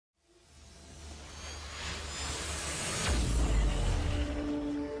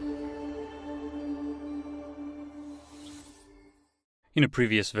In a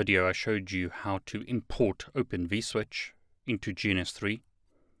previous video, I showed you how to import vSwitch into GNS3,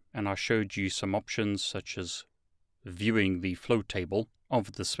 and I showed you some options such as viewing the flow table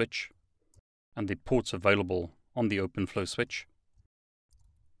of the switch and the ports available on the OpenFlow switch.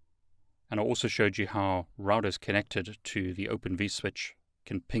 And I also showed you how routers connected to the vSwitch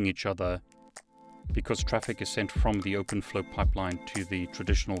can ping each other because traffic is sent from the OpenFlow pipeline to the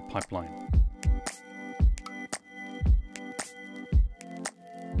traditional pipeline.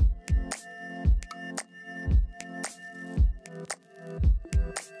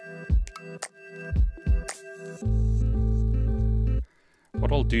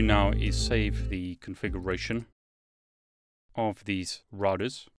 What I'll do now is save the configuration of these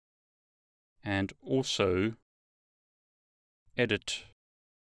routers and also edit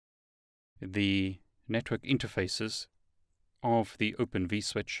the network interfaces of the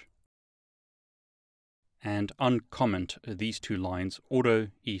vSwitch and uncomment these two lines, auto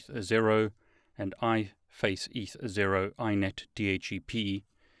eth0 and iface eth0 inet dhep,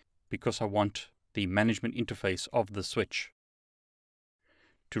 because I want the management interface of the switch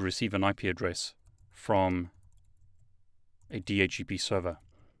to receive an IP address from a DHCP server.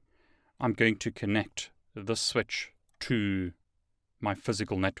 I'm going to connect this switch to my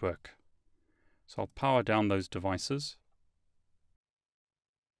physical network. So I'll power down those devices.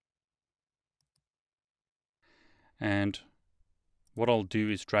 And what I'll do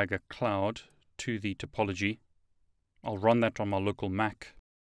is drag a cloud to the topology. I'll run that on my local Mac.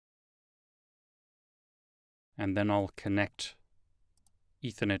 And then I'll connect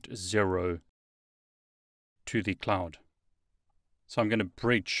Ethernet 0 to the cloud. So I'm going to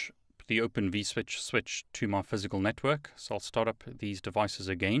bridge the vSwitch switch to my physical network. So I'll start up these devices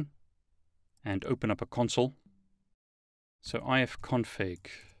again and open up a console. So ifconfig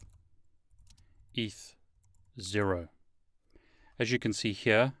eth0. As you can see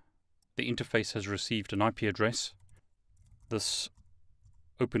here, the interface has received an IP address. This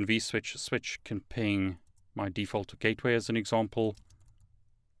vSwitch switch can ping my default gateway as an example.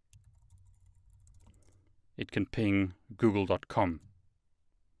 It can ping google.com.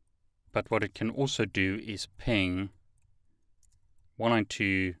 But what it can also do is ping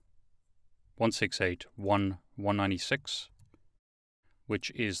 192.168.1.196,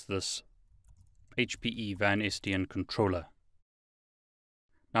 which is this HPE WAN SDN controller.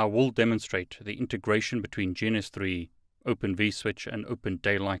 Now we'll demonstrate the integration between GNS3, vSwitch and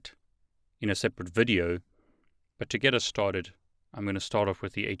OpenDayLight in a separate video, but to get us started, I'm going to start off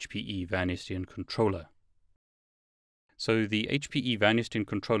with the HPE WAN SDN controller. So the HPE WAN SDN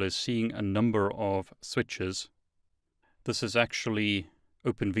controller is seeing a number of switches. This is actually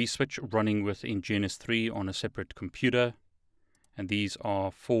vSwitch running within GNS3 on a separate computer, and these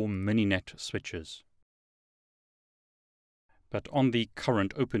are 4 mininet switches. But on the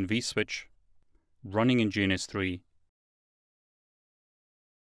current vSwitch running in GNS3,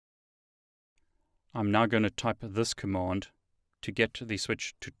 I'm now going to type this command to get the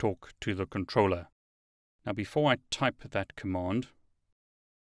switch to talk to the controller. Now before I type that command,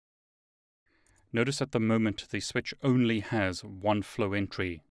 notice at the moment the switch only has one flow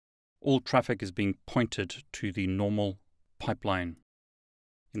entry. All traffic is being pointed to the normal pipeline.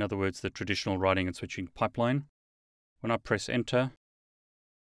 In other words, the traditional routing and switching pipeline. When I press enter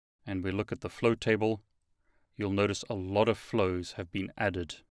and we look at the flow table, you'll notice a lot of flows have been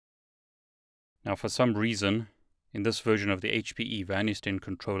added. Now for some reason, in this version of the HPE WAN SDN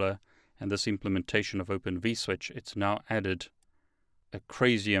controller and this implementation of vSwitch, it's now added a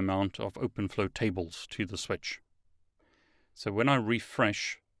crazy amount of OpenFlow tables to the switch. So when I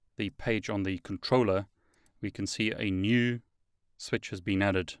refresh the page on the controller, we can see a new switch has been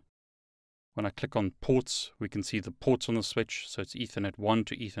added. When I click on ports, we can see the ports on the switch. So it's Ethernet 1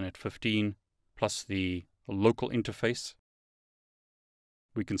 to Ethernet 15, plus the local interface.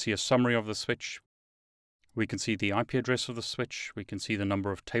 We can see a summary of the switch. We can see the IP address of the switch. We can see the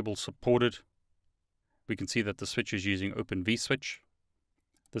number of tables supported. We can see that the switch is using vSwitch.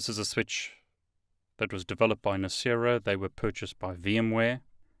 This is a switch that was developed by Nicira. They were purchased by VMware,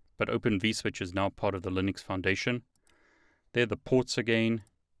 but vSwitch is now part of the Linux Foundation. There are the ports again,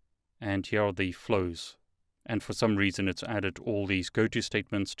 and here are the flows. And for some reason, it's added all these go-to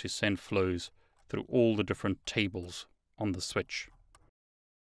statements to send flows through all the different tables on the switch.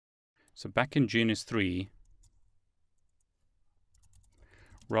 So back in GNS3,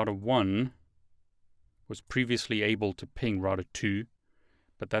 router 1 was previously able to ping router 2,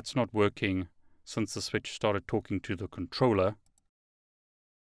 but that's not working since the switch started talking to the controller.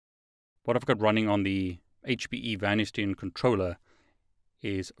 What I've got running on the HPE WAN SDN controller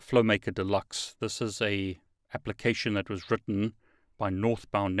is FlowMaker Deluxe. This is a application that was written by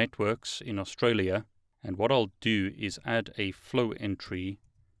northbound networks in Australia. And what I'll do is add a flow entry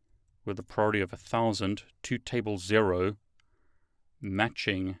with a priority of 1000 to table 0,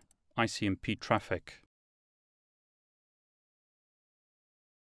 matching ICMP traffic.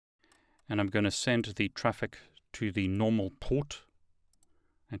 And I'm going to send the traffic to the normal port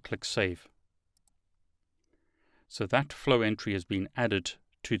and click Save. So that flow entry has been added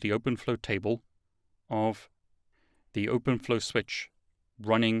to the OpenFlow table of the OpenFlow switch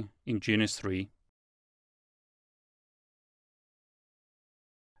running in GNS3.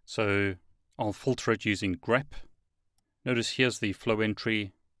 So I'll filter it using grep. Notice here's the flow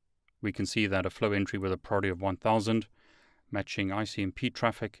entry. We can see that a flow entry with a priority of 1000 matching ICMP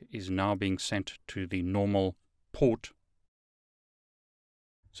traffic is now being sent to the normal port.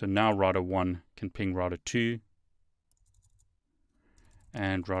 So now router 1 can ping router 2,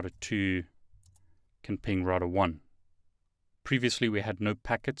 and router 2 can ping router 1. Previously we had no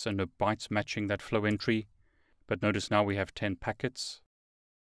packets and no bytes matching that flow entry, but notice now we have 10 packets.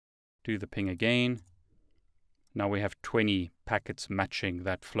 Do the ping again. Now we have 20 packets matching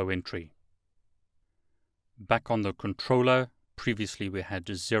that flow entry. Back on the controller, previously we had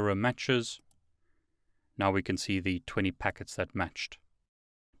 0 matches. Now we can see the 20 packets that matched.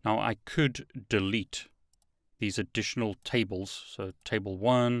 Now I could delete these additional tables, so table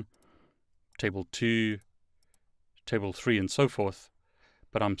 1, table 2, table 3, and so forth,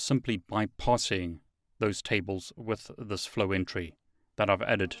 but I'm simply bypassing those tables with this flow entry that I've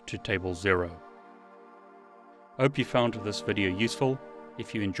added to table 0. I hope you found this video useful.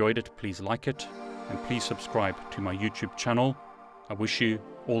 If you enjoyed it, please like it, and please subscribe to my YouTube channel. I wish you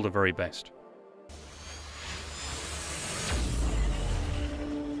all the very best.